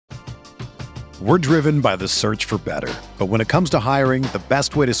We're driven by the search for better. But when it comes to hiring, the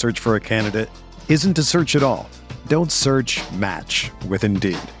best way to search for a candidate isn't to search at all. Don't search, match with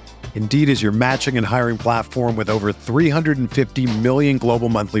Indeed. Indeed is your matching and hiring platform with over 350 million global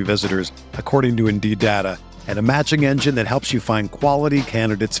monthly visitors, according to Indeed data, and a matching engine that helps you find quality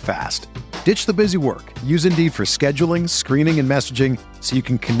candidates fast. Ditch the busy work. Use Indeed for scheduling, screening, and messaging so you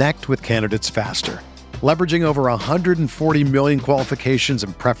can connect with candidates faster. Leveraging over 140 million qualifications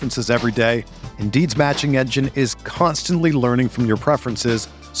and preferences every day, Indeed's matching engine is constantly learning from your preferences,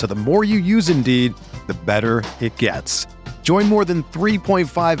 so the more you use Indeed, the better it gets. Join more than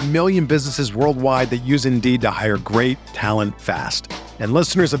 3.5 million businesses worldwide that use Indeed to hire great talent fast. And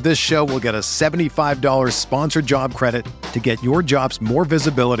listeners of this show will get a $75 sponsored job credit to get your jobs more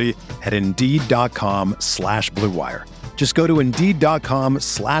visibility at Indeed.com/Blue Wire. Just go to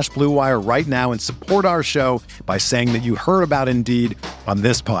Indeed.com/Blue Wire right now and support our show by saying that you heard about Indeed on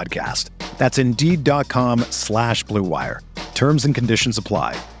this podcast. That's Indeed.com/Blue Wire. Terms and conditions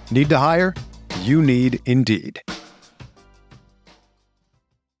apply. Need to hire? You need Indeed.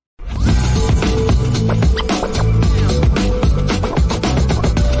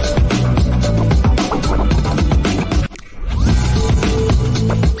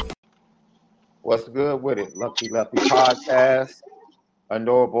 What's good with it? Lefty Podcast.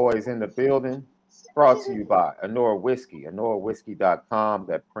 Anora Boys in the building. Brought to you by Anora Whiskey. AnoraWhiskey.com.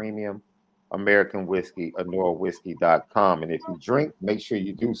 That premium American whiskey. AnoraWhiskey.com. And if you drink, make sure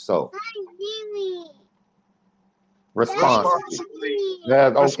you do so responsibly. Yeah,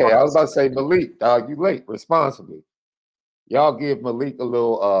 okay, I was about to say Malik. Dog, you late. Responsibly. Y'all give Malik a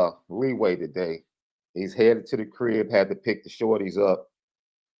little leeway today. He's headed to the crib. Had to pick the shorties up.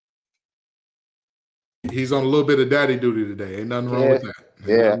 He's on a little bit of daddy duty today. Ain't nothing wrong with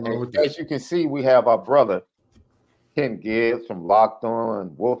that. As you can see, we have our brother, Ken Gibbs from Locked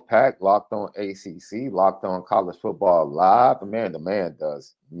On Wolfpack, Locked On ACC, Locked On College Football Live. The man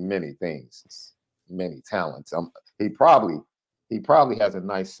does many things, many talents. He probably has a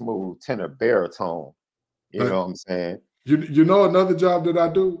nice, smooth tenor baritone. You know what I'm saying? You know another job that I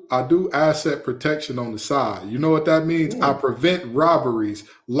do? I do asset protection on the side. You know what that means? I prevent robberies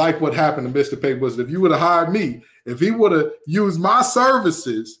like what happened to Mr. Paperbus. If you would have hired me, if he would have used my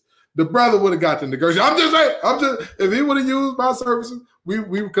services, the brother would have got the negotiation. I'm just saying, if he would have used my services, we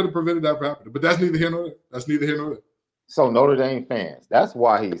could have prevented that from happening. But that's neither here nor there. So Notre Dame fans, that's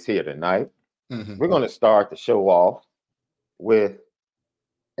why he's here tonight. Mm-hmm. We're going to start the show off with,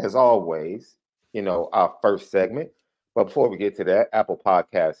 as always, our first segment. But before we get to that, Apple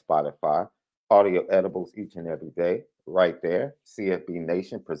Podcast, Spotify, audio edibles each and every day, right there. CFB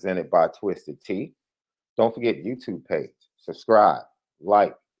Nation, presented by Twisted Tea. Don't forget YouTube page. Subscribe,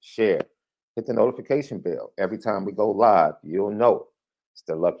 like, share, hit the notification bell. Every time we go live, you'll know it's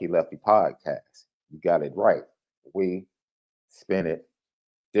the Lucky Lefty Podcast. You got it right. We spin it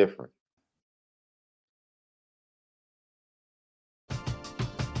different.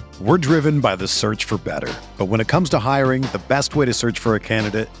 We're driven by the search for better. But when it comes to hiring, the best way to search for a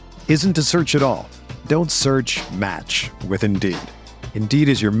candidate isn't to search at all. Don't search, match with Indeed. Indeed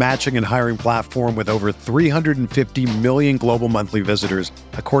is your matching and hiring platform with over 350 million global monthly visitors,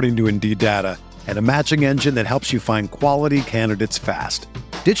 according to Indeed data, and a matching engine that helps you find quality candidates fast.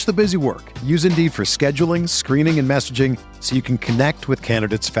 Ditch the busy work. Use Indeed for scheduling, screening, and messaging so you can connect with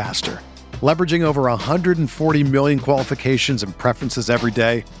candidates faster. Leveraging over 140 million qualifications and preferences every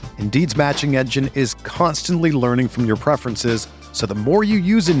day, Indeed's matching engine is constantly learning from your preferences, so the more you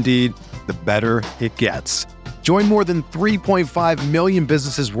use Indeed, the better it gets. Join more than 3.5 million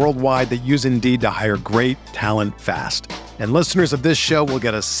businesses worldwide that use Indeed to hire great talent fast. And listeners of this show will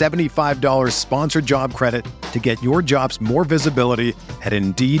get a $75 sponsored job credit to get your jobs more visibility at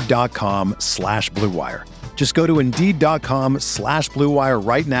Indeed.com/Blue Wire. Just go to Indeed.com/Blue Wire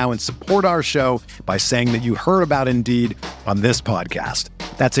right now and support our show by saying that you heard about Indeed on this podcast.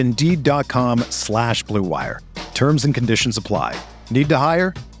 That's Indeed.com/Blue Wire. Terms and conditions apply. Need to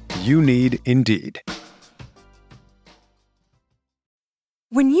hire? You need Indeed.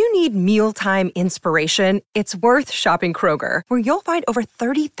 When you need mealtime inspiration, it's worth shopping Kroger, where you'll find over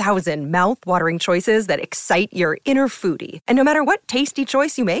 30,000 mouth-watering choices that excite your inner foodie. And no matter what tasty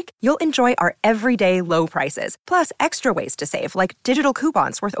choice you make, you'll enjoy our everyday low prices, plus extra ways to save, like digital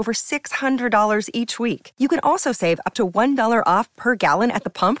coupons worth over $600 each week. You can also save up to $1 off per gallon at the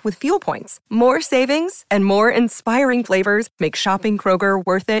pump with fuel points. More savings and more inspiring flavors make shopping Kroger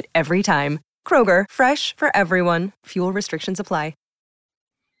worth it every time. Kroger, fresh for everyone. Fuel restrictions apply.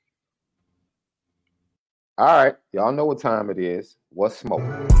 All right, y'all know what time it is. What's smoke?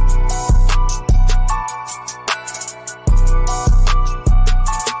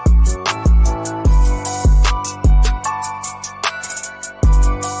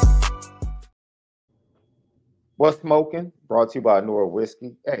 What's Smoking? Brought to you by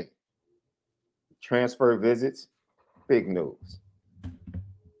Nagurski. Hey, transfer visits, big news.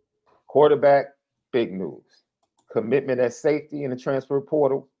 Quarterback, big news. Commitment at safety in the transfer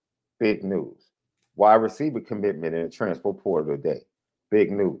portal, big news. Wide receiver commitment in the transfer portal today,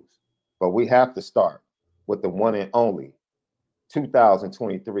 big news. But we have to start with the one and only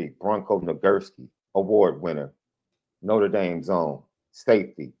 2023 Bronco Nagurski Award winner, Notre Dame's own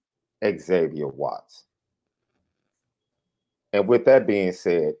safety, Xavier Watts. And with that being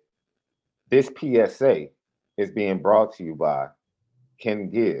said, this PSA is being brought to you by Ken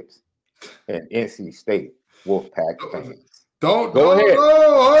Gibbs and NC State Wolfpack fans. Hold on,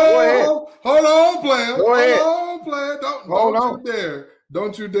 player.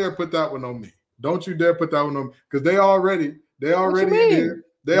 Don't you dare put that one on me. Don't you dare put that one on me, because they already in here.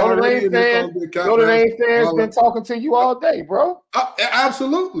 Notre Dame fans been talking to you all day, bro.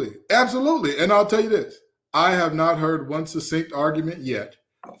 Absolutely. And I'll tell you this: I have not heard one succinct argument yet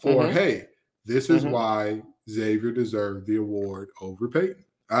for, hey, this is why Xavier deserved the award over Peyton.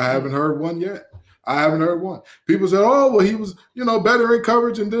 I haven't heard one yet. People said, oh, well, he was, better in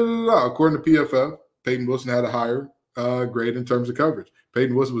coverage and da-da-da-da. According to PFF, Peyton Wilson had a higher grade in terms of coverage.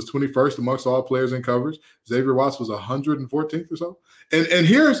 Peyton Wilson was 21st amongst all players in coverage. Xavier Watts was 114th or so. And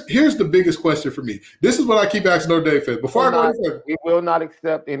here's the biggest question for me. This is what I keep asking Notre Dame fans. We will not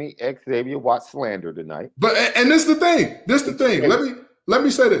accept any Xavier Watts slander tonight. But and this is the thing. Let me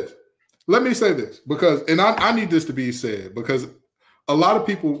say this. Because I need this to be said, because a lot of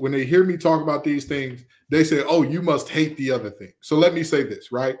people, when they hear me talk about these things, they say, oh, you must hate the other thing. So let me say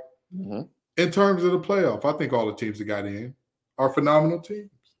this, right? Mm-hmm. In terms of the playoff, I think all the teams that got in are phenomenal teams.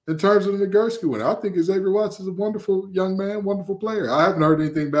 In terms of the Nagurski winner, I think Xavier Watts is a wonderful young man, wonderful player. I haven't heard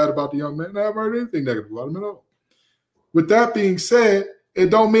anything bad about the young man. I haven't heard anything negative about him at all. With that being said, it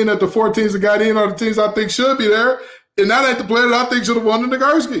don't mean that the 4 teams that got in are the teams I think should be there, and that ain't the player that I think should have won the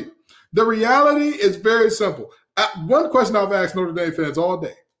Nagurski. The reality is very simple. One question I've asked Notre Dame fans all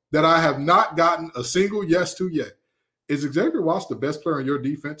day that I have not gotten a single yes to yet: is Xavier Watts the best player on your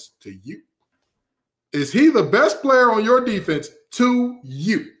defense to you? Is he the best player on your defense to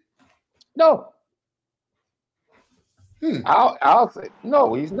you? No. I'll say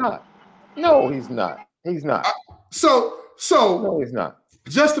no. He's not. No, he's not. He's not. So no, he's not.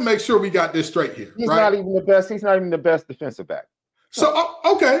 Just to make sure we got this straight here, he's right? not even the best. He's not even the best defensive back. So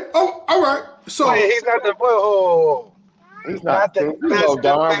okay. Oh, all right. So he's not the. He's not. You know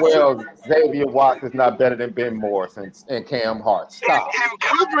darn well Xavier Watts is not better than Ben Morris and Cam Hart. Stop. In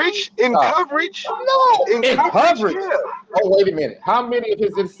coverage. No. In coverage. Yeah. Oh, wait a minute. How many of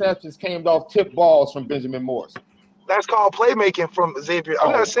his interceptions came off tip balls from Benjamin Morris? That's called playmaking from Xavier.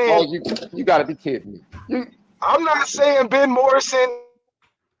 I'm not saying. You got to be kidding me. I'm not saying Ben Morrison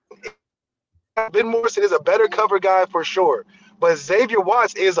is a better cover guy for sure, but Xavier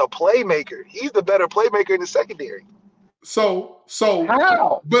Watts is a playmaker. He's the better playmaker in the secondary. So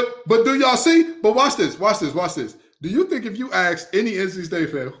how? But do y'all see? But watch this. Do you think if you asked any NC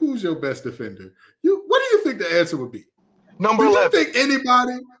State fan who's your best defender, what do you think the answer would be? Number 11. Do you think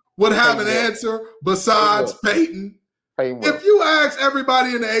anybody would have an answer besides Peyton? If you ask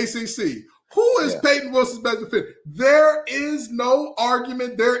everybody in the ACC, who is Peyton Wilson's best defender? There is no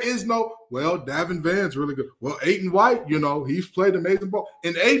argument. There is no, Davin Van's really good. Well, Aiden White, he's played amazing ball.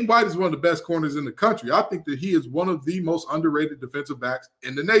 And Aiden White is one of the best corners in the country. I think that he is one of the most underrated defensive backs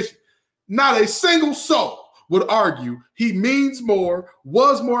in the nation. Not a single soul would argue he means more,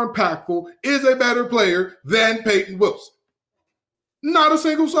 was more impactful, is a better player than Peyton Wilson. Not a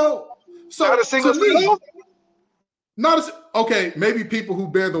single soul. So not a single soul? Okay, maybe people who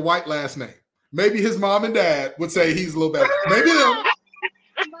bear the White last name. Maybe his mom and dad would say he's a little better. Maybe them.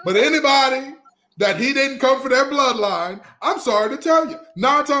 But anybody that he didn't come for their bloodline, I'm sorry to tell you,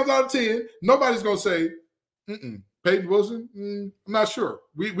 9 times out of 10, nobody's going to say, Peyton Wilson, I'm not sure.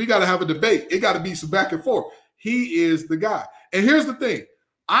 We got to have a debate. It got to be some back and forth. He is the guy. And here's the thing.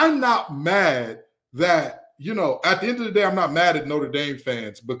 I'm not mad that, at the end of the day, I'm not mad at Notre Dame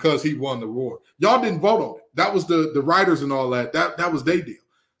fans because he won the award. Y'all didn't vote on it. That was the writers and all that. That was their deal.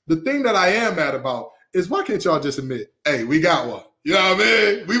 The thing that I am mad about is why can't y'all just admit, hey, we got one. You know what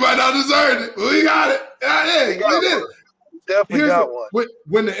I mean? We might not deserve it, but we got it. Hey, we did it. Definitely got one.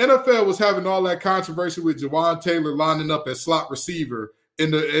 When the NFL was having all that controversy with Jawan Taylor lining up as slot receiver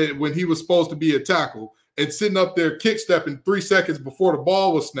when he was supposed to be a tackle and sitting up there kick stepping 3 seconds before the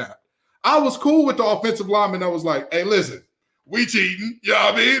ball was snapped, I was cool with the offensive lineman that was like, hey, listen, we cheating. You know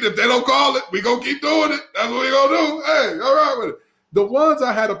what I mean? If they don't call it, we going to keep doing it. That's what we going to do. Hey, all right with it. The ones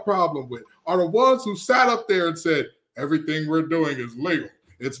I had a problem with are the ones who sat up there and said, everything we're doing is legal.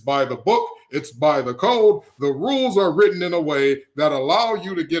 It's by the book. It's by the code. The rules are written in a way that allow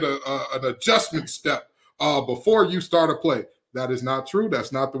you to get an adjustment step before you start a play. That is not true.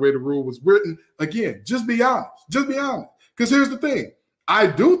 That's not the way the rule was written. Again, just be honest. Just be honest. Because here's the thing. I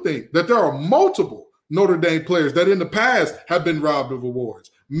do think that there are multiple Notre Dame players that in the past have been robbed of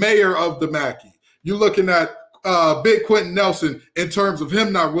awards. Mayor of the Mackey. You're looking at Big Quentin Nelson in terms of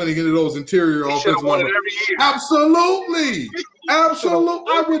him not winning any of those interior offensive won it every year. Absolutely.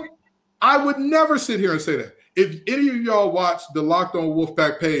 Absolutely. I would never sit here and say that. If any of y'all watch the Locked On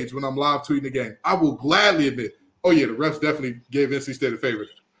Wolfpack page when I'm live tweeting the game, I will gladly admit, oh, yeah, the refs definitely gave NC State a favor.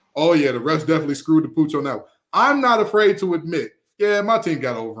 Oh, yeah, the refs definitely screwed the pooch on that one. I'm not afraid to admit, yeah, my team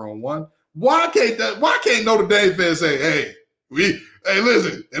got over on one. Why can't Notre Dame fans say, hey,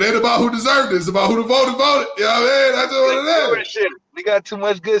 listen, it ain't about who deserved it. It's about who the voters voted. You know what I mean? That's what it is. We got too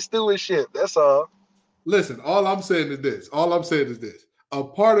much good stewardship. That's all. Listen, all I'm saying is this. A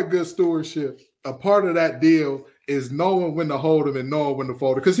part of good stewardship, a part of that deal is knowing when to hold him and knowing when to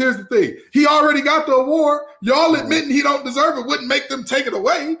fold it. Because here's the thing. He already got the award. Y'all admitting he don't deserve it wouldn't make them take it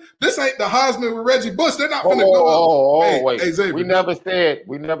away. This ain't the Heisman with Reggie Bush. They're not finna go. Wait. Hey, Xavier. We never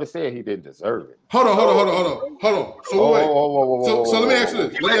said he didn't deserve it. Hold on. So let me ask you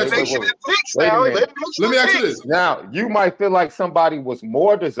this. Let me ask you this. Now, you might feel like somebody was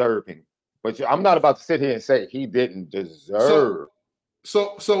more deserving, but I'm not about to sit here and say he didn't deserve.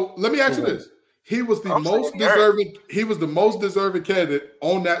 So let me ask you this. He was the most deserving. He was the most deserving candidate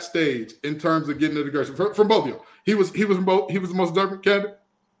on that stage in terms of getting the degree from both of you. He was the most deserving candidate.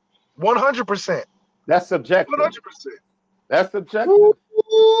 100%. That's subjective. 100%. That's subjective.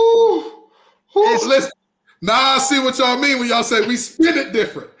 Listen, now I see what y'all mean when y'all say we spin it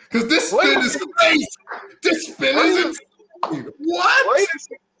different because this spin is crazy. This spin is what?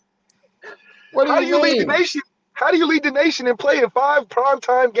 What do you mean? Lead the nation? How do you lead the nation and play in 5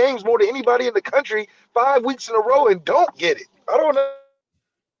 primetime games more than anybody in the country 5 weeks in a row and don't get it? I don't know.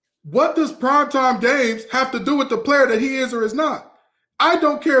 What does primetime games have to do with the player that he is or is not? I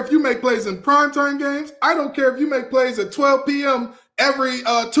don't care if you make plays in primetime games. I don't care if you make plays at 12 p.m. every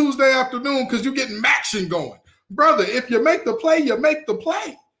Tuesday afternoon because you're getting action going. Brother, if you make the play, you make the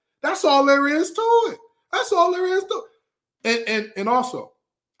play. That's all there is to it. That's all there is to it. And also,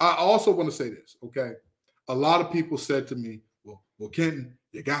 I also want to say this, okay? A lot of people said to me, well, Kenton,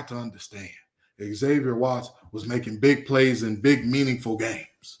 you got to understand. Xavier Watts was making big plays in big, meaningful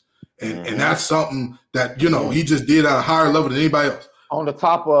games. And that's something that, he just did at a higher level than anybody else. On the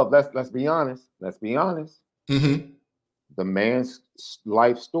top of, let's be honest. Mm-hmm. The man's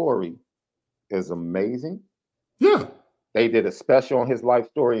life story is amazing. Yeah. They did a special on his life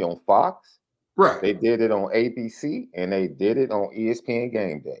story on Fox. Right. They did it on ABC, and they did it on ESPN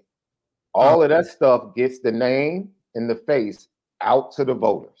Game Day. All of that stuff gets the name and the face out to the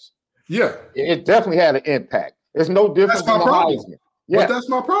voters. Yeah. It definitely had an impact. There's no difference in the Heisman. Yeah. But that's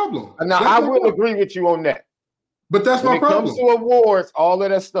my problem. Now, I will agree with you on that. But that's my problem. When it comes to awards, all of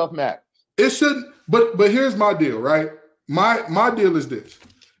that stuff matters. It shouldn't. But here's my deal, right? My deal is this.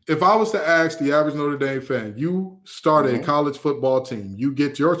 If I was to ask the average Notre Dame fan, you start a college football team, you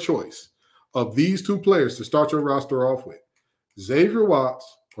get your choice of these 2 players to start your roster off with, Xavier Watts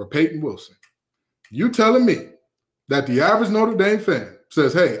or Peyton Wilson. You telling me that the average Notre Dame fan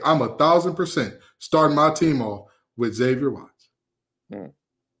says, hey, I'm 1,000% starting my team off with Xavier Watts.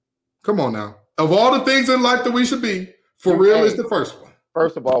 Come on now. Of all the things in life that we should be, for real is the first one.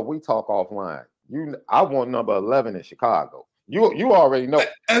 First of all, we talk offline. I want number 11 in Chicago. You already know.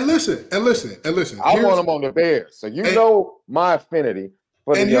 And listen. I want him on the Bears. So know my affinity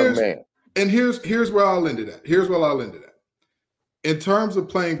for the young man. And here's where I'll end it at. In terms of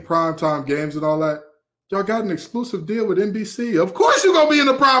playing primetime games and all that, y'all got an exclusive deal with NBC. Of course you're going to be in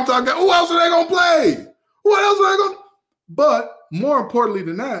the primetime game. Who else are they going to play? But more importantly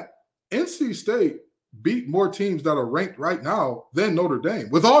than that, NC State beat more teams that are ranked right now than Notre Dame.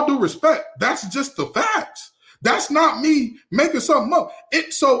 With all due respect, that's just the facts. That's not me making something up.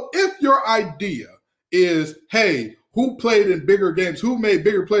 So if your idea is, hey, who played in bigger games, who made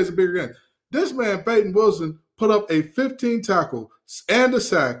bigger plays in bigger games, this man, Peyton Wilson, put up a 15 tackle and a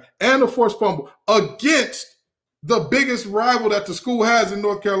sack and a forced fumble against the biggest rival that the school has in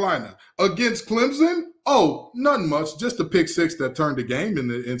North Carolina. Against Clemson, nothing much, just a pick 6 that turned the game in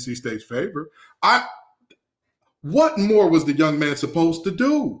the NC State's favor. What more was the young man supposed to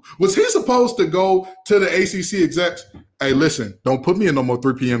do? Was he supposed to go to the ACC execs? Hey, listen, don't put me in no more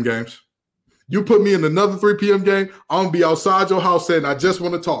 3 p.m. games. You put me in another 3 p.m. game, I'm going to be outside your house saying, I just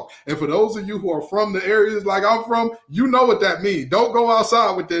want to talk. And for those of you who are from the areas like I'm from, you know what that means. Don't go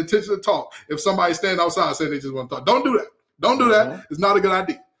outside with the intention to talk. If somebody's standing outside saying they just want to talk, don't do that. Don't do that. It's not a good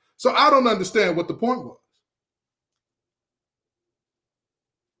idea. So I don't understand what the point was.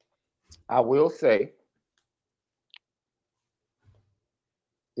 I will say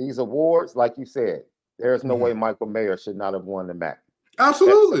these awards, like you said, there's no way Michael Mayer should not have won the match.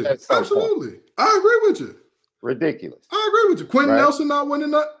 Absolutely. At some Absolutely. point. I agree with you. Ridiculous. I agree with you. Quentin Nelson not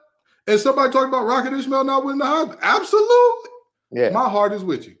winning that. And somebody talking about Rocket Ismail not winning the Heisman. Absolutely. Yeah. My heart is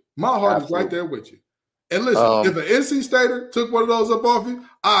with you. My heart is right there with you. And listen, if an NC Stater took one of those up off you,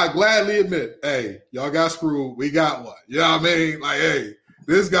 I gladly admit, hey, y'all got screwed. We got one. You know what I mean? Like, hey,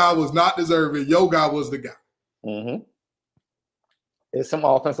 this guy was not deserving. Your guy was the guy. Mm-hmm. There's some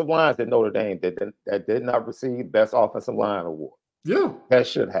offensive lines at Notre Dame that did not receive Best Offensive Line Award. Yeah. That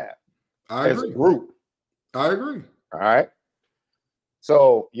should have. I agree. As a group. I agree. All right.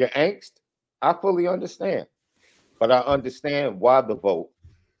 So your angst, I fully understand. But I understand why the vote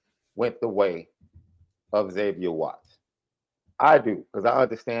went the way of Xavier Watts. I do, because I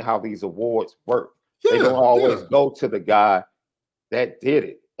understand how these awards work. They don't always go to the guy that did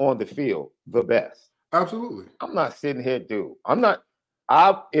it on the field the best. Absolutely. I'm not sitting here, dude.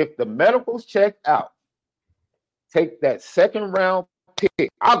 If the medicals check out, take that second round pick,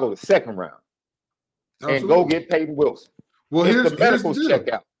 I'll go the second round. Absolutely. And go get Peyton Wilson. Well, if the medicals check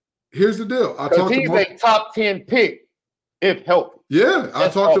out. Here's the deal. He's a top 10 pick if healthy. Yeah.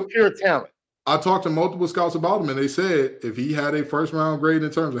 That's all pure talent. I talked to multiple scouts about him, and they said if he had a first-round grade in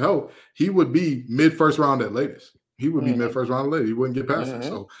terms of health, he would be mid-first round at latest. He would be mid-first round at latest. He wouldn't get past it.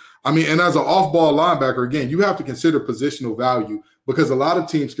 So, I mean, and as an off-ball linebacker, again, you have to consider positional value because a lot of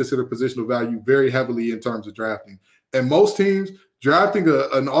teams consider positional value very heavily in terms of drafting. And most teams, drafting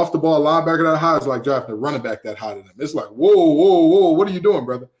an off-the-ball linebacker that high is like drafting a running back that high to them. It's like, whoa, what are you doing,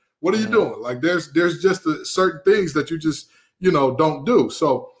 brother? What are you doing? Like, there's just certain things that you just, don't do.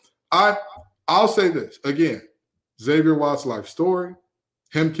 So, I'll say this again, Xavier Watts' life story,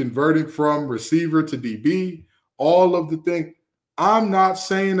 him converting from receiver to DB, all of the things. I'm not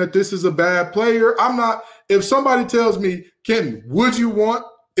saying that this is a bad player. If somebody tells me, Kenton, would you want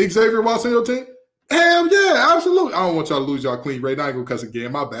Xavier Watts on your team? Hell yeah, absolutely. I don't want y'all to lose y'all clean rate. I ain't gonna cuss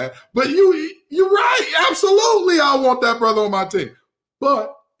again, my bad. But you're right. Absolutely, I want that brother on my team.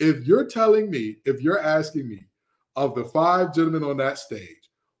 But if you're asking me of the 5 gentlemen on that stage,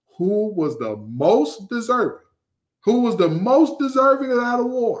 who was the most deserving of that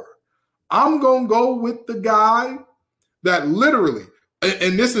award, I'm going to go with the guy that literally,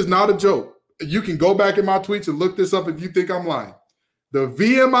 and this is not a joke. You can go back in my tweets and look this up if you think I'm lying. The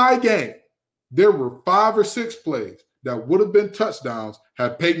VMI game, there were 5 or 6 plays that would have been touchdowns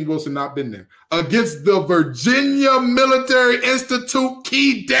had Peyton Wilson not been there. Against the Virginia Military Institute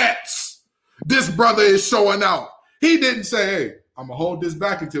Cadets, this brother is showing out. He didn't say, hey, I'm going to hold this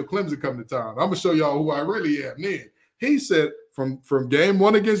back until Clemson come to town. I'm going to show y'all who I really am then. He said from game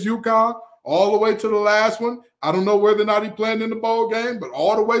 1 against UConn all the way to the last one, I don't know whether or not he played in the bowl game, but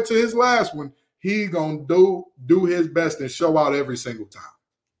all the way to his last one, he going to do his best and show out every single time.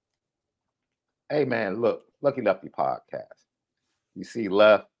 Hey, man, look, Lucky Lefty podcast. You see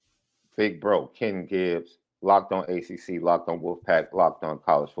Left, Big Bro, Ken Gibbs, Locked on ACC, Locked on Wolfpack, Locked on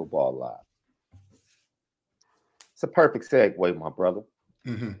College Football Live. It's a perfect segue, my brother.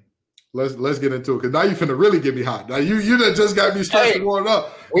 Mm-hmm. Let's get into it because now you finna really get me hot. Now you done just got me stressed and warmed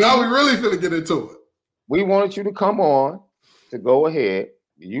up. Now we really finna get into it. We wanted you to come on to go ahead.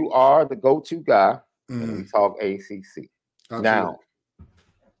 You are the go-to guy when we talk ACC. Absolutely. Now,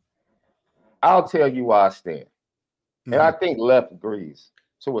 I'll tell you why I stand. And I think Left agrees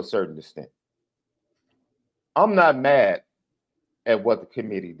to a certain extent. I'm not mad at what the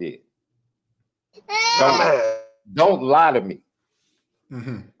committee did. Don't lie to me.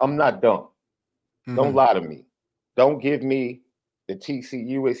 I'm not dumb. Don't lie to me. Don't give me the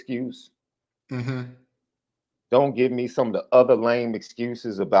TCU excuse. Don't give me some of the other lame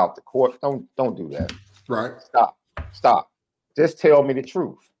excuses about the court. Don't do that. Right. Stop. Just tell me the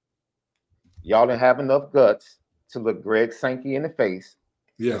truth. Y'all didn't have enough guts to look Greg Sankey in the face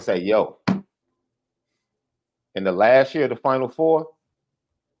and say, yo, in the last year of the Final Four,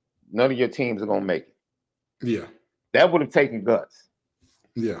 none of your teams are going to make it. Yeah. That would have taken guts.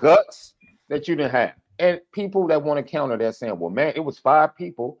 Yeah. Guts that you didn't have. And people that want to counter that saying, well, man, it was 5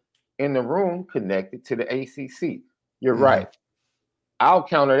 people in the room connected to the ACC. You're right. I'll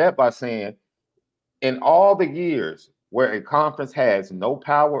counter that by saying, in all the years where a conference has no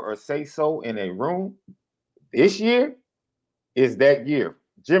power or say-so in a room, this year is that year.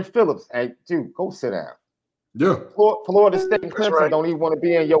 Jim Phillips, hey, dude, go sit down. Yeah. Florida State and Clemson don't even want to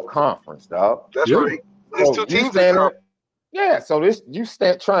be in your conference, dog. That's right. There's 2 teams there. Yeah, so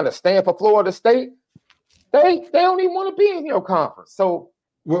trying to stand for Florida State, they don't even want to be in your conference. So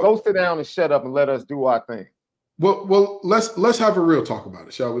Go sit down and shut up and let us do our thing. Well, let's have a real talk about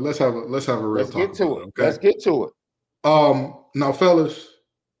it, shall we? Let's have a real talk. Let's get to it. Okay? Let's get to it. Now, fellas,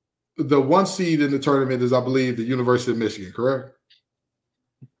 the 1 seed in the tournament is, I believe, the University of Michigan, correct?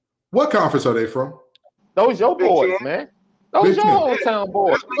 What conference are they from? Those your boys, man. Those your hometown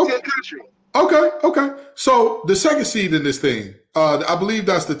boys. That's country. Okay. So the 2nd seed in this thing, I believe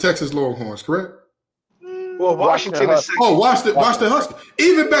that's the Texas Longhorns, correct? Well, Washington is second. Oh, Washington Huskies.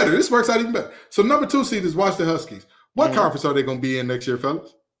 Even better. This works out even better. So number 2 seed is Washington Huskies. What conference are they going to be in next year,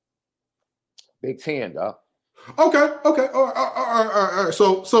 fellas? Big Ten, dog. Okay. All right.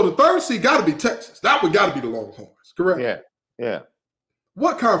 So the 3rd seed got to be Texas. That would got to be the Longhorns, correct? Yeah.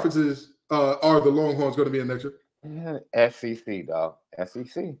 What conferences are the Longhorns going to be in next year? SEC, dog.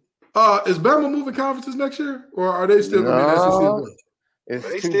 SEC. Is Bama moving conferences next year, or are they still going to be in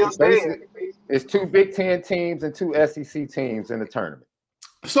SEC? It's 2 Big Ten teams and 2 SEC teams in the tournament.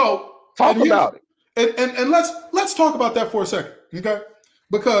 So talk about it. And let's talk about that for a second, okay?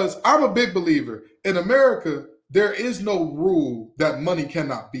 Because I'm a big believer in America. There is no rule that money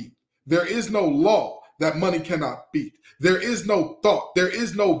cannot beat. There is no law that money cannot beat. There is no thought. There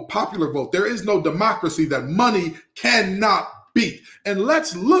is no popular vote. There is no democracy that money cannot beat. And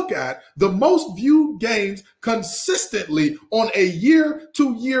let's look at the most viewed games consistently on a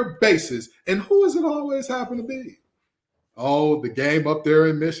year-to-year basis. And who does it always happen to be? Oh, the game up there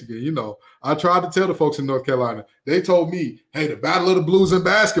in Michigan. You know, I tried to tell the folks in North Carolina. They told me, hey, the Battle of the Blues in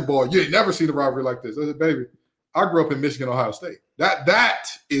basketball, you ain't never seen a rivalry like this. I said, baby, I grew up in Michigan, Ohio State. That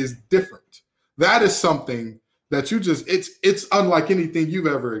is different. That is something that you just, it's unlike anything you've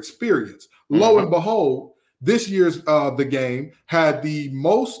ever experienced. Lo and behold, this year's the game had the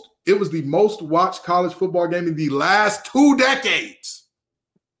most watched college football game in the last 2 decades.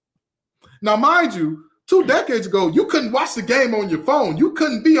 Now, mind you, 2 decades ago, you couldn't watch the game on your phone. You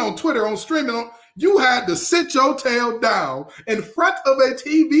couldn't be on Twitter, on streaming. You had to sit your tail down in front of a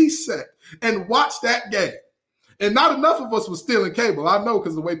TV set and watch that game. And not enough of us was stealing cable. I know,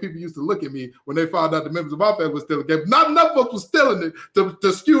 because the way people used to look at me when they found out the members of my family was stealing cable. Not enough of us was stealing it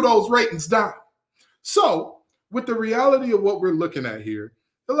to skew those ratings down. So, with the reality of what we're looking at here,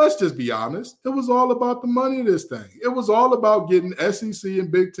 let's just be honest. It was all about the money of this thing. It was all about getting SEC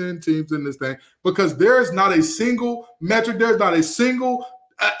and Big Ten teams in this thing, because there's not a single metric, there's not a single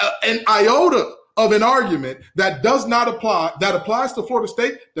an iota of an argument that does not apply, that applies to Florida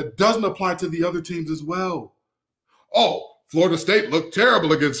State, that doesn't apply to the other teams as well. Oh, Florida State looked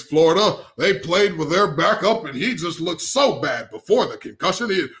terrible against Florida. They played with their backup, and he just looked so bad before the concussion.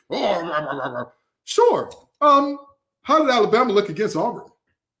 Sure. How did Alabama look against Auburn?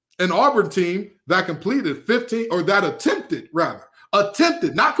 An Auburn team that completed 15, or that attempted,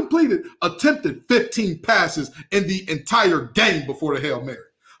 not completed, attempted 15 passes in the entire game before the Hail Mary.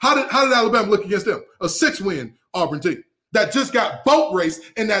 How did Alabama look against them? A 6-win Auburn team that just got boat raced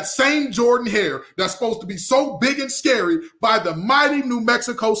in that same Jordan Hare that's supposed to be so big and scary by the mighty New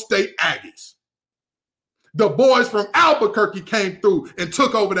Mexico State Aggies. The boys from Albuquerque came through and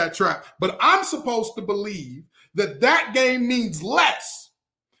took over that trap. But I'm supposed to believe that game means less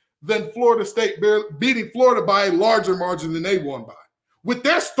than Florida State beating Florida by a larger margin than they won by. With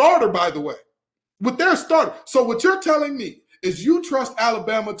their starter, by the way. With their starter. So what you're telling me is you trust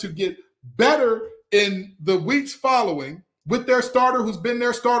Alabama to get better in the weeks following with their starter, who's been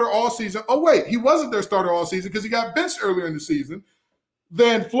their starter all season. Oh, wait, he wasn't their starter all season because he got benched earlier in the season.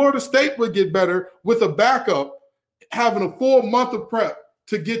 Then Florida State would get better with a backup, having a full month of prep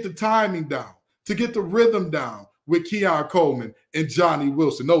to get the timing down, to get the rhythm down with Keon Coleman and Johnny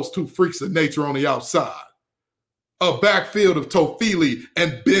Wilson, those 2 freaks of nature on the outside. A backfield of Tofili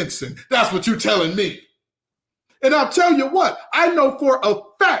and Benson. That's what you're telling me. And I'll tell you what, I know for a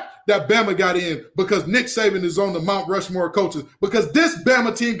fact that Bama got in because Nick Saban is on the Mount Rushmore coaches, because this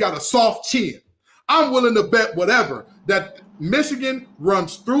Bama team got a soft chin. I'm willing to bet whatever that Michigan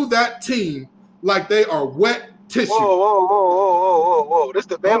runs through that team like they are wet tissue. Whoa. This is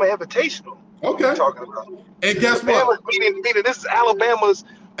the Bama Invitational. Okay. What are you talking about? And guess what? Meaning this is Alabama's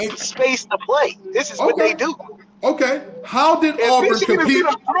space to play. This is what they do. Okay. How did Auburn compete?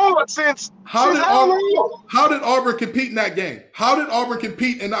 How did Auburn compete in that game? How did Auburn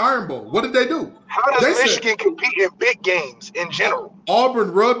compete in the Iron Bowl? What did they do? How does Michigan compete in big games in general?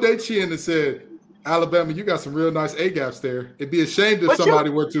 Auburn rubbed their chin and said, Alabama, you got some real nice A-gaps there. It'd be a shame if somebody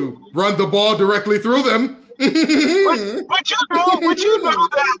were to run the ball directly through them. but you know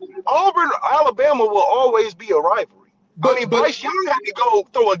that Auburn, Alabama will always be a rivalry. Bryce Young had to go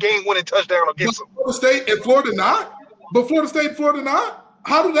throw a game-winning touchdown against them. Florida State and Florida not? But Florida State and Florida not?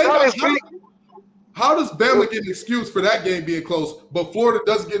 How do they not? How does Bama get an excuse for that game being close, but Florida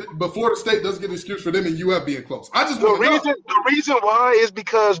State doesn't get an excuse for them and UF being close? The reason why is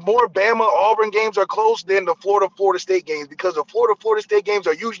because more Bama Auburn games are close than the Florida State games, because the Florida State games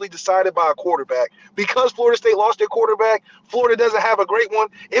are usually decided by a quarterback. Because Florida State lost their quarterback, Florida doesn't have a great one.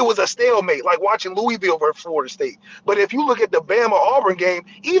 It was a stalemate, like watching Louisville versus Florida State. But if you look at the Bama Auburn game,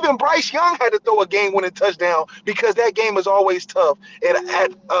 even Bryce Young had to throw a game-winning touchdown because that game is always tough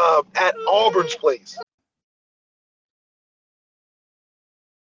at Auburn's place.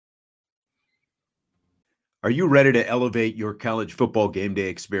 Are you ready to elevate your college football game day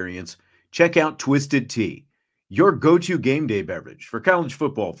experience? Check out Twisted Tea, your go-to game day beverage for college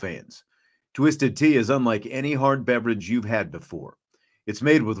football fans. Twisted Tea is unlike any hard beverage you've had before. It's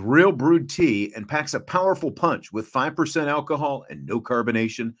made with real brewed tea and packs a powerful punch with 5% alcohol and no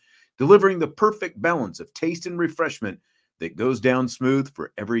carbonation, delivering the perfect balance of taste and refreshment that goes down smooth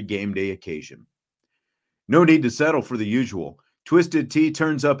for every game day occasion. No need to settle for the usual. Twisted Tea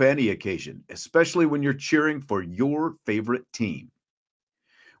turns up any occasion, especially when you're cheering for your favorite team.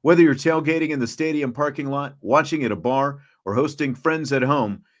 Whether you're tailgating in the stadium parking lot, watching at a bar, or hosting friends at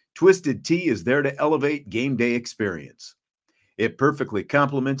home, Twisted Tea is there to elevate game day experience. It perfectly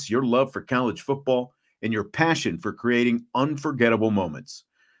complements your love for college football and your passion for creating unforgettable moments.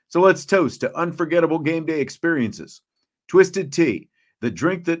 So let's toast to unforgettable game day experiences. Twisted Tea, the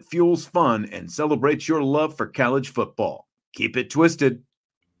drink that fuels fun and celebrates your love for college football. Keep it twisted.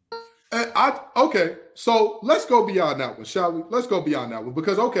 Okay, so let's go beyond that one, shall we? Let's go beyond that one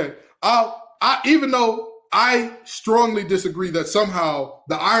because, even though I strongly disagree that somehow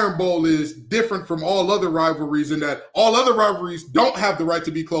the Iron Bowl is different from all other rivalries and that all other rivalries don't have the right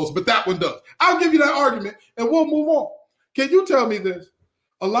to be close, but that one does. I'll give you that argument and we'll move on. Can you tell me this?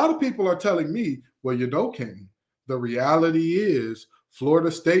 A lot of people are telling me, well, King, the reality is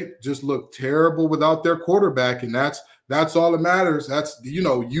Florida State just looked terrible without their quarterback, and that's all that matters.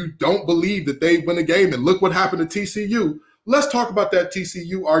 You don't believe that they win a game, and look what happened to TCU. Let's talk about that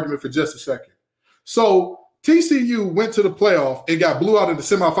TCU argument for just a second. So TCU went to the playoff and got blew out in the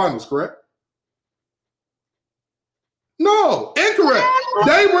semifinals, correct? No, incorrect.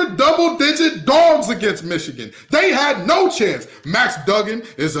 They were double-digit dogs against Michigan. They had no chance. Max Duggan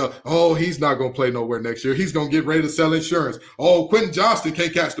is he's not going to play nowhere next year. He's going to get ready to sell insurance. Oh, Quentin Johnston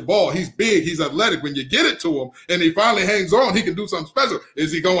can't catch the ball. He's big. He's athletic. When you get it to him and he finally hangs on, he can do something special.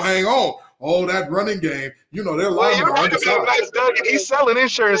 Is he going to hang on? Oh, that running game. They're lying on the side. Max Duggan, he's selling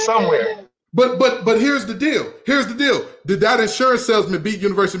insurance somewhere. But here's the deal. Did that insurance salesman beat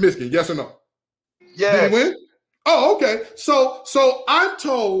University of Michigan? Yes or no? Yes. Did he win? Oh, okay. So I'm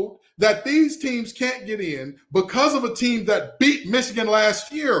told that these teams can't get in because of a team that beat Michigan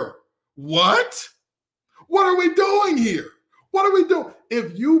last year. What? What are we doing here? What are we doing?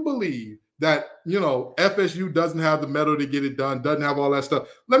 If you believe that, FSU doesn't have the metal to get it done, doesn't have all that stuff,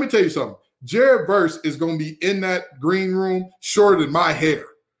 let me tell you something. Jared Verse is going to be in that green room shorter than my hair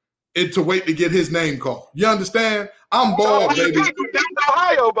and to wait to get his name called. You understand? I'm bald, baby. That's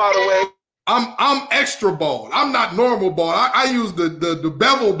Ohio, by the way. I'm extra bald. I'm not normal bald. I use the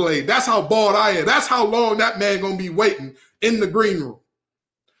bevel blade. That's how bald I am. That's how long that man gonna be waiting in the green room.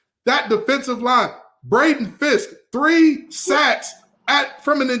 That defensive line, Braden Fisk, 3 sacks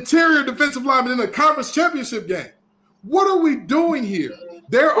from an interior defensive lineman in a conference championship game. What are we doing here?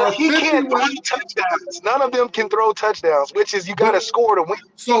 He can't throw touchdowns. None of them can throw touchdowns, which is you got to score to win.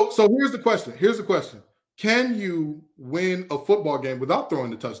 So here's the question. Can you win a football game without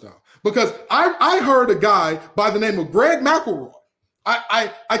throwing the touchdown? Because I heard a guy by the name of Greg McElroy.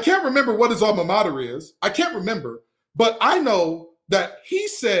 I can't remember what his alma mater is. I can't remember. But I know that he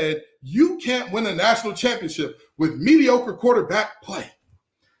said you can't win a national championship with mediocre quarterback play.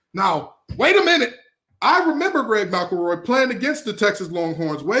 Now, wait a minute. I remember Greg McElroy playing against the Texas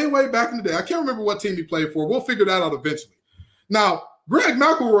Longhorns way, way back in the day. I can't remember what team he played for. We'll figure that out eventually. Now, Greg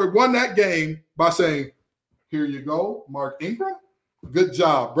McElroy won that game by saying, here you go, Mark Ingram. Good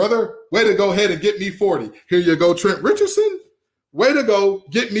job, brother. Way to go ahead and get me 40. Here you go, Trent Richardson. Way to go,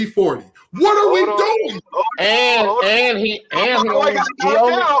 get me 40. What are we doing? And he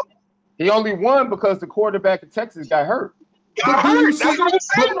only won because the quarterback of Texas got hurt. But wait.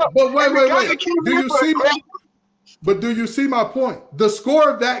 Do you see my point? The score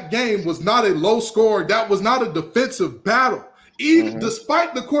of that game was not a low score. That was not a defensive battle. Even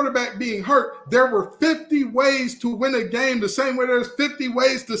despite the quarterback being hurt, there were 50 ways to win a game, the same way there's 50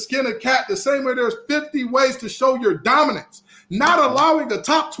 ways to skin a cat, the same way there's 50 ways to show your dominance. Not allowing a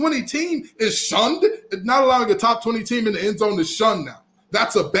top 20 team is shunned. Not allowing a top 20 team in the end zone is shunned now.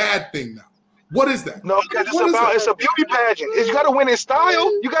 That's a bad thing now. What is that? No, because it's a beauty pageant. You got to win in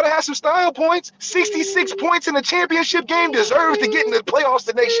style. You got to have some style points. 66 points in the championship game deserves to get in the playoffs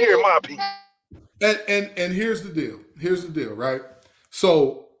the next year, in my opinion. And here's the deal. Here's the deal, right?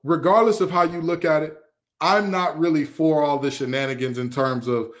 So regardless of how you look at it, I'm not really for all the shenanigans in terms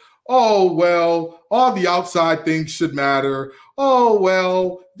of, oh, well, all the outside things should matter. Oh,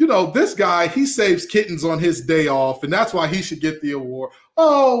 well, this guy, he saves kittens on his day off, and that's why he should get the award.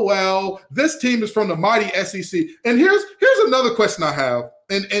 Oh, well, this team is from the mighty SEC. And here's another question I have,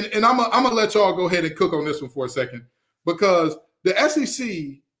 and I'm gonna let y'all go ahead and cook on this one for a second, because the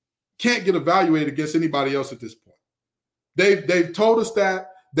SEC can't get evaluated against anybody else at this point. They've told us that.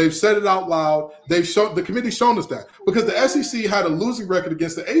 They've said it out loud. The committee's shown us that, because the SEC had a losing record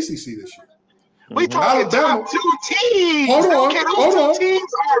against the ACC this year. We talking top 2 teams. Hold on. Those 2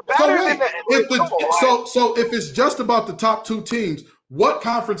 teams are better than the. So if it's just about the top 2 teams, what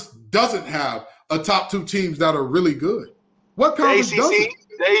conference doesn't have a top 2 teams that are really good? What conference doesn't?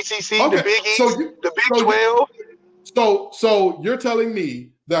 The ACC, okay. The Big East, the Big 12. So you're telling me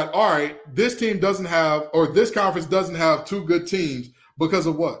that, all right, this team doesn't have, or this conference doesn't have 2 good teams because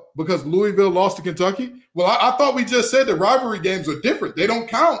of what? Because Louisville lost to Kentucky? Well, I thought we just said that rivalry games are different. They don't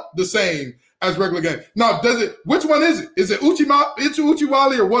count the same as regular games. Now, which one is it? Is it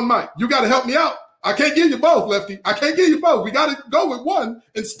Uchiwali or One Mike? You got to help me out. I can't give you both, Lefty. I can't give you both. We got to go with one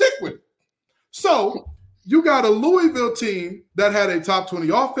and stick with it. So you got a Louisville team that had a top 20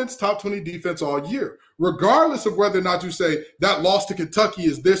 offense, top 20 defense all year. Regardless of whether or not you say that loss to Kentucky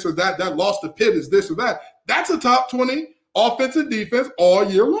is this or that loss to Pitt is this or that, that's a top 20 offense and defense all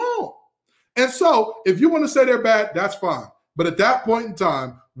year long. And so if you want to say they're bad, that's fine. But at that point in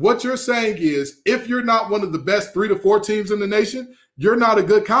time, what you're saying is, if you're not one of the best 3 to 4 teams in the nation, you're not a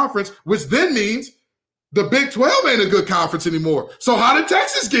good conference, which then means the Big 12 ain't a good conference anymore. So how did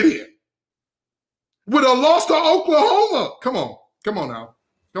Texas get in? With a loss to Oklahoma. Come on now.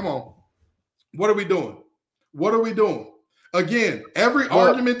 Come on. What are we doing? Again, every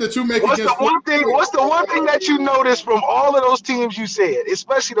argument that you make against what's the one thing that you noticed from all of those teams you said,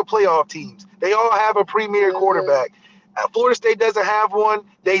 especially the playoff teams? They all have a premier quarterback. Florida State doesn't have one.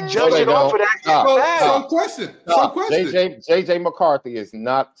 They judge it off of that. Question. JJ McCarthy is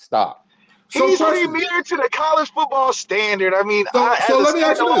not stopped. He's premier to the college football standard. I mean, let me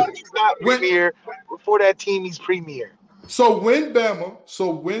ask you this. He's not premier. For that team, he's premier. So when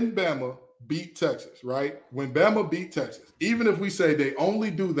Bama beat Texas, right? When Bama beat Texas, even if we say they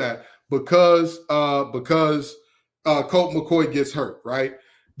only do that because Colt McCoy gets hurt, right?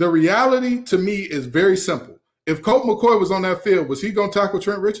 The reality to me is very simple. If Colt McCoy was on that field, was he going to tackle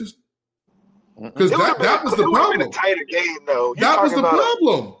Trent Richardson? Because that was the problem. It would have been a tighter game, though. That was the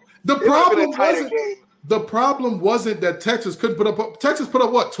problem. The problem wasn't that Texas couldn't put up. Texas put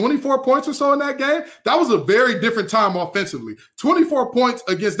up what, 24 points or so in that game? That was a very different time offensively. 24 points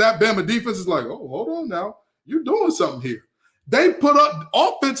against that Bama defense is like, oh, hold on now, you're doing something here. They put up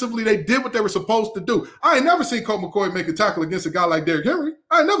offensively. They did what they were supposed to do. I ain't never seen Colt McCoy make a tackle against a guy like Derrick Henry.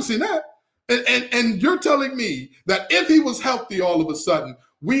 I ain't never seen that. And you're telling me that if he was healthy all of a sudden,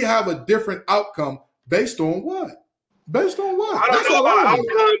 we have a different outcome based on what? Based on what? I don't know about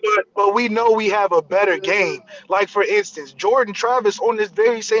outcome, but we know we have a better game. Like, for instance, Jordan Travis on this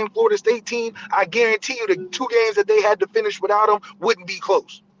very same Florida State team, I guarantee you the 2 games that they had to finish without him wouldn't be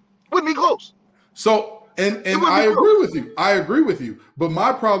close. So, and I agree with you. I agree with you. But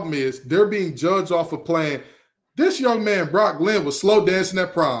my problem is they're being judged off of playing. This young man, Brock Glenn, was slow dancing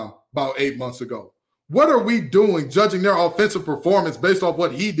at prom about 8 months ago. What are we doing judging their offensive performance based off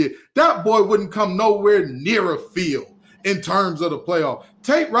what he did? That boy wouldn't come nowhere near a field in terms of the playoff.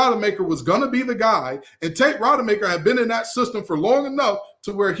 Tate Rodemaker was going to be the guy, and Tate Rodemaker had been in that system for long enough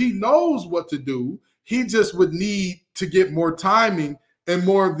to where he knows what to do. He just would need to get more timing and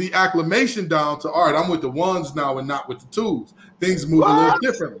more of the acclimation down to, all right, I'm with the ones now and not with the twos. Things move a little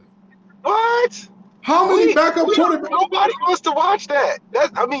differently. What? How many backup quarterbacks? Nobody wants to watch that.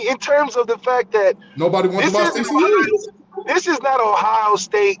 In terms of the fact that nobody wants to watch TCU. This is not Ohio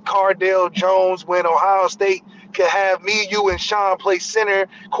State, Cardale Jones, when Ohio State could have me, you, and Sean play center,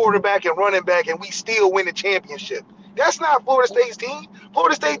 quarterback, and running back, and we still win the championship. That's not Florida State's team.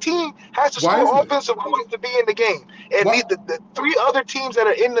 Florida State team has to score offensive points to be in the game. And the 3 other teams that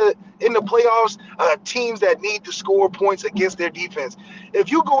are in the playoffs are teams that need to score points against their defense. If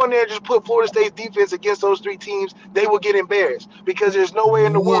you go in there and just put Florida State's defense against those 3 teams, they will get embarrassed because there's no way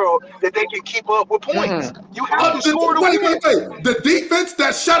in the world that they can keep up with points. You have to score to win. The defense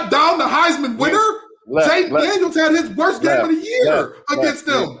that shut down the Heisman winner, Jay Daniels had his worst game of the year against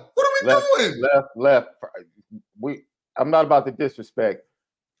them. What are we doing? I'm not about to disrespect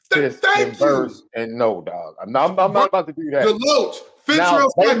and burst, and no, dog. I'm not about to do that. Deloach, now,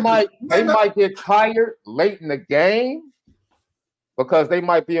 they might get tired late in the game because they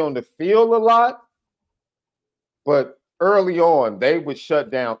might be on the field a lot, but early on they would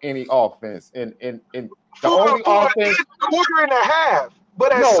shut down any offense. And the only offense, quarter and a half.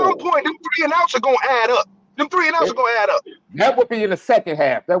 But at some point, them 3 and outs are gonna add up. That would be in the second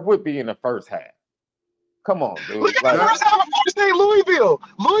half. That would be in the first half. Come on, dude. Look at the first half of Florida State, Louisville.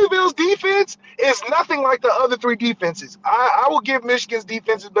 Louisville's defense is nothing like the other 3 defenses. I will give Michigan's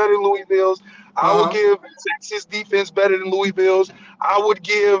defense is better than Louisville's. I will give Texas defense better than Louisville's. I would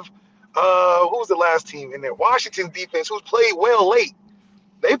give who was the last team in there? Washington's defense, who's played well late.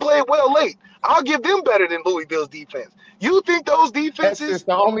 They played well late. I'll give them better than Louisville's defense. You think those defenses?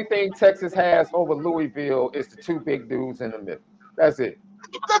 The only thing Texas has over Louisville is the 2 big dudes in the middle. That's it.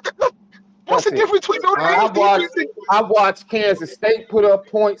 What's the difference between those defenses? I watched Kansas State put up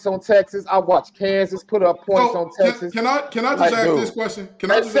points on Texas. I watched Kansas put up points on Texas. Can I just ask this question?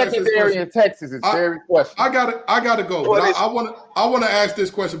 Secondary in Texas is very questionable. I gotta go. But I want to ask this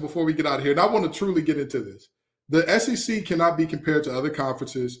question before we get out of here, and I want to truly get into this. The SEC cannot be compared to other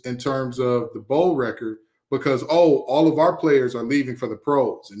conferences in terms of the bowl record because, all of our players are leaving for the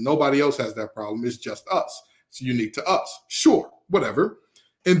pros and nobody else has that problem. It's just us. It's unique to us. Sure, whatever.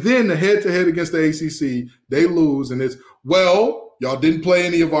 And then the head-to-head against the ACC, they lose, and it's, y'all didn't play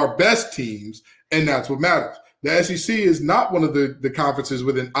any of our best teams, and that's what matters. The SEC is not one of the conferences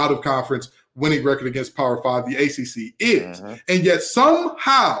with an out-of-conference winning record against Power 5. The ACC is. And yet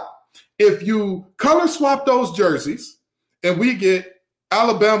somehow, if you color swap those jerseys and we get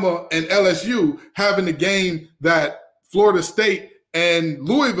Alabama and LSU having the game that Florida State and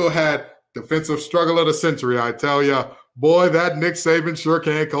Louisville had, defensive struggle of the century, I tell you. Boy, that Nick Saban sure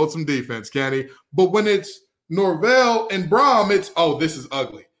can coach some defense, can he? But when it's Norvell and Brom, it's, this is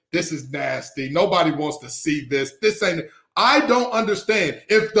ugly. This is nasty. Nobody wants to see this. This ain't – I don't understand.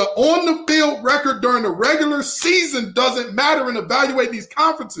 If the on-the-field record during the regular season doesn't matter in evaluating these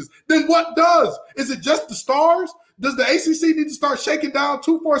conferences, then what does? Is it just the stars? Does the ACC need to start shaking down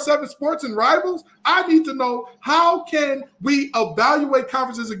 247 sports and rivals? I need to know, how can we evaluate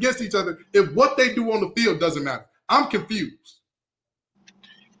conferences against each other if what they do on the field doesn't matter? I'm confused.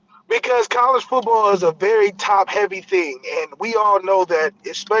 Because college football is a very top-heavy thing, and we all know that,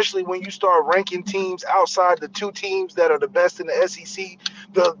 especially when you start ranking teams outside the 2 teams that are the best in the SEC,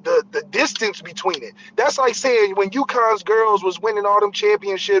 the distance between it. That's like saying when UConn's girls was winning all them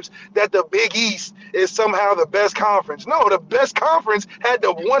championships that the Big East is somehow the best conference. No, the best conference had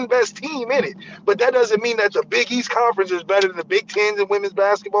the 1 best team in it, but that doesn't mean that the Big East conference is better than the Big Ten in women's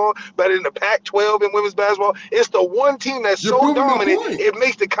basketball, better than the Pac-12 in women's basketball. It's the one team that's so dominant, it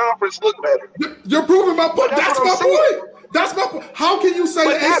makes the conference look better. You're proving my point. That's my point. That's my point. How can you say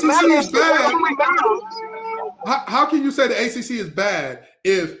the ACC is bad? How can you say the ACC is bad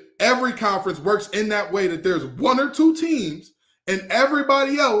if every conference works in that way, that there's 1 or 2 teams and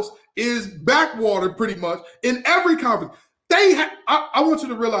everybody else is backwater pretty much in every conference? I want you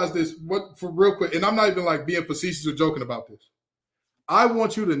to realize this for real quick, and I'm not even like being facetious or joking about this. I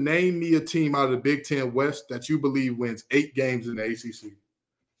want you to name me a team out of the Big Ten West that you believe wins 8 games in the ACC.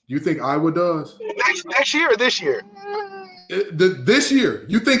 You think Iowa does? Next year or this year? This year.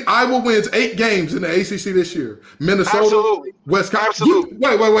 You think Iowa wins 8 games in the ACC this year? Minnesota? Absolutely. Wisconsin? Absolutely.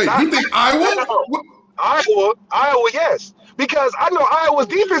 Wait. You think Iowa? No. Iowa, yes. Because I know Iowa's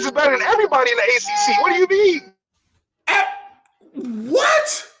defense is better than everybody in the ACC. What do you mean?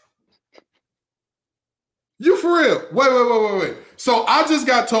 What? You for real? Wait. So I just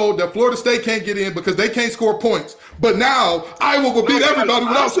got told that Florida State can't get in because they can't score points. But now Iowa will beat everybody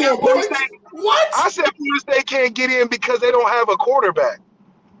without scoring points. What? I said Florida State can't get in because they don't have a quarterback.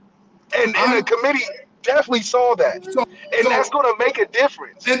 And the committee definitely saw that. That's going to make a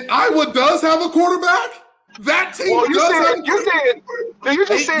difference. And Iowa does have a quarterback? That team you're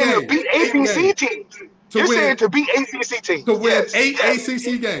just saying to beat ACC teams. You're saying to beat ACC teams. To win 8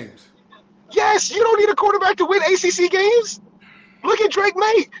 ACC games. Yes, you don't need a quarterback to win ACC games. Look at Drake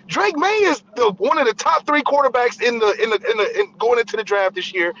May. Drake May is one of the top 3 quarterbacks in going into the draft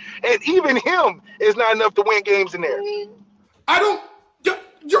this year, and even him is not enough to win games in there.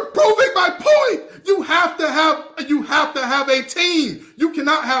 You're proving my point. You have to have a team. You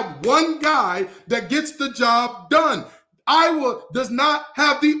cannot have one guy that gets the job done. Iowa does not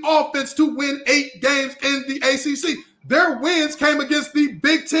have the offense to win 8 games in the ACC. Their wins came against the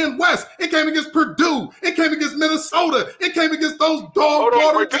Big Ten West. It came against Purdue. It came against Minnesota. It came against those dog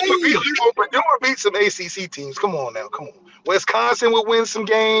water teams. Purdue would beat some ACC teams. Come on now. Come on. Wisconsin would win some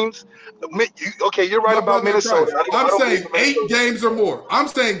games. Okay, you're right about Minnesota. I'm saying 8 games or more. I'm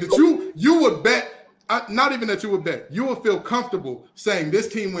saying that you would bet, not even that you would bet, you would feel comfortable saying this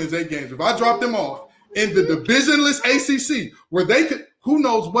team wins 8 games. If I drop them off in the divisionless ACC, where they could, who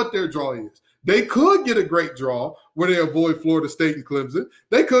knows what their draw is. They could get a great draw where they avoid Florida State and Clemson.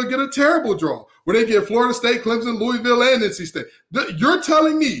 They could get a terrible draw where they get Florida State, Clemson, Louisville, and NC State. You're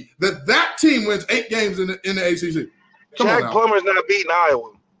telling me that team wins 8 games in the ACC. Jack Plummer's not beating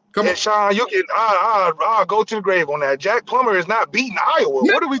Iowa. Come on, Sean. You can I'll go to the grave on that. Jack Plummer is not beating Iowa.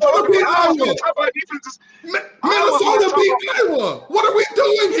 What are we talking about? Minnesota beat Iowa. What are we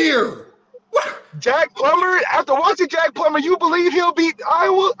doing here? What? Jack Plummer, after watching Jack Plummer, you believe he'll beat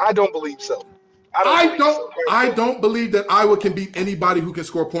Iowa? I don't believe so. I don't believe that Iowa can beat anybody who can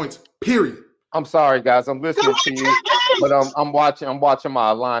score points. Period. I'm sorry, guys. I'm listening to you, but I'm watching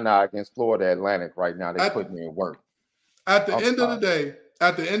my Illini against Florida Atlantic right now. They put me in work. At the end of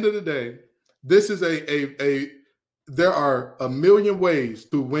the day, this is there are a million ways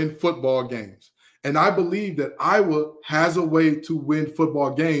to win football games. And I believe that Iowa has a way to win football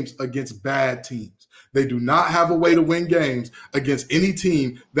games against bad teams. They do not have a way to win games against any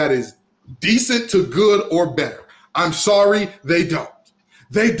team that is decent to good or better. I'm sorry, they don't.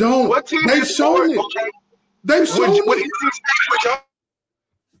 They don't. What team They've shown it. Okay. They've shown it.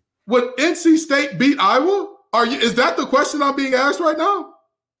 Would NC State beat Iowa? Is that the question I'm being asked right now?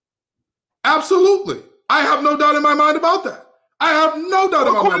 Absolutely. I have no doubt in my mind about that. I have no doubt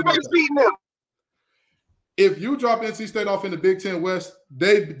in my mind about that. If you drop NC State off in the Big Ten West,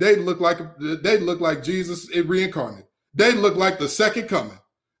 they look like Jesus reincarnated. They look like the second coming.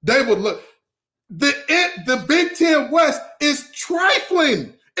 They would look. The Big Ten West is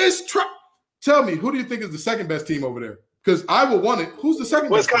trifling. Tell me, who do you think is the second best team over there? Because Iowa won it. Who's the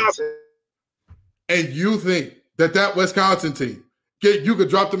second best team? Wisconsin. And you think that Wisconsin team, you could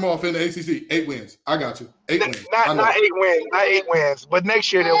drop them off in the ACC, 8 wins. I got you. 8 wins. Not 8 wins. But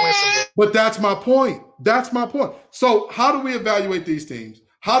next year they'll win some. But that's my point. So how do we evaluate these teams?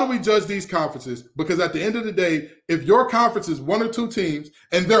 How do we judge these conferences? Because at the end of the day, if your conference is 1 or 2 teams,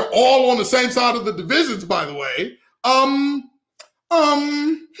 and they're all on the same side of the divisions, by the way,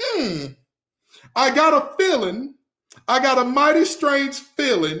 I got a mighty strange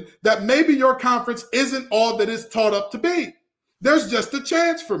feeling that maybe your conference isn't all that it's taught up to be. There's just a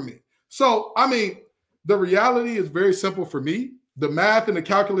chance for me. So, I mean, the reality is very simple for me. The math and the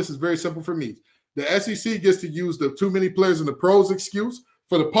calculus is very simple for me. The SEC gets to use the too many players in the pros excuse.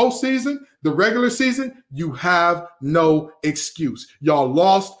 For the postseason, the regular season, you have no excuse. Y'all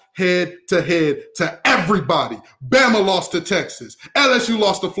lost head-to-head to everybody. Bama lost to Texas. LSU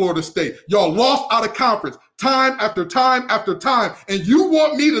lost to Florida State. Y'all lost out of conference time after time after time. And you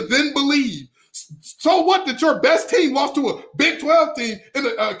want me to then believe, so what that your best team lost to a Big 12 team in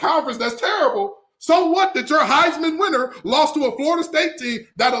a conference that's terrible? So what that your Heisman winner lost to a Florida State team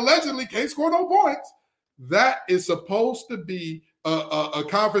that allegedly can't score no points? That is supposed to be a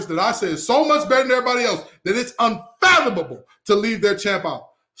conference that I say is so much better than everybody else that it's unfathomable to leave their champ out.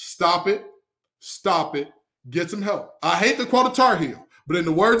 Stop it. Get some help. I hate to quote a Tar Heel, but in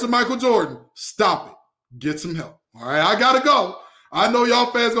the words of Michael Jordan, stop it. Get some help. All right, I gotta go. I know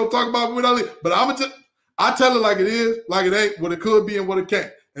y'all fans gonna talk about me when I leave, but I tell it like it is, like it ain't, what it could be and what it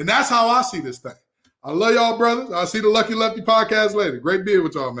can't. And that's how I see this thing. I love y'all, brothers. I'll see the Lucky Lefty podcast later. Great being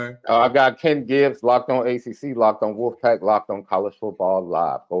with y'all, man. I got Ken Gibbs, Locked On ACC, Locked On Wolfpack, Locked On College Football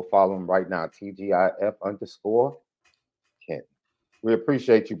Live. Go follow him right now, TGIF_Ken. We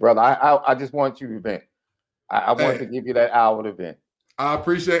appreciate you, brother. I just want you to vent. I wanted to give you that hour to vent. I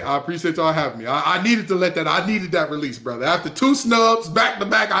appreciate y'all having me. I needed to let that. I needed that release, brother. After 2 snubs back to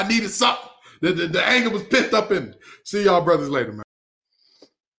back, I needed something. The anger was pent up in me. See y'all brothers later, man.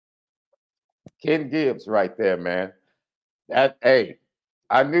 Ken Gibbs right there, man. I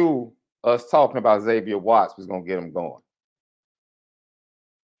knew us talking about Xavier Watts was going to get him going.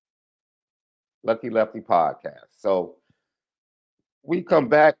 Lucky Lefty podcast. So we come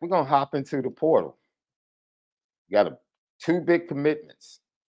back, we're going to hop into the portal. You got 2 big commitments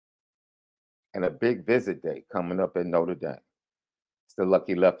and a big visit day coming up in Notre Dame. It's the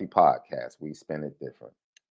Lucky Lefty podcast. We spin it different.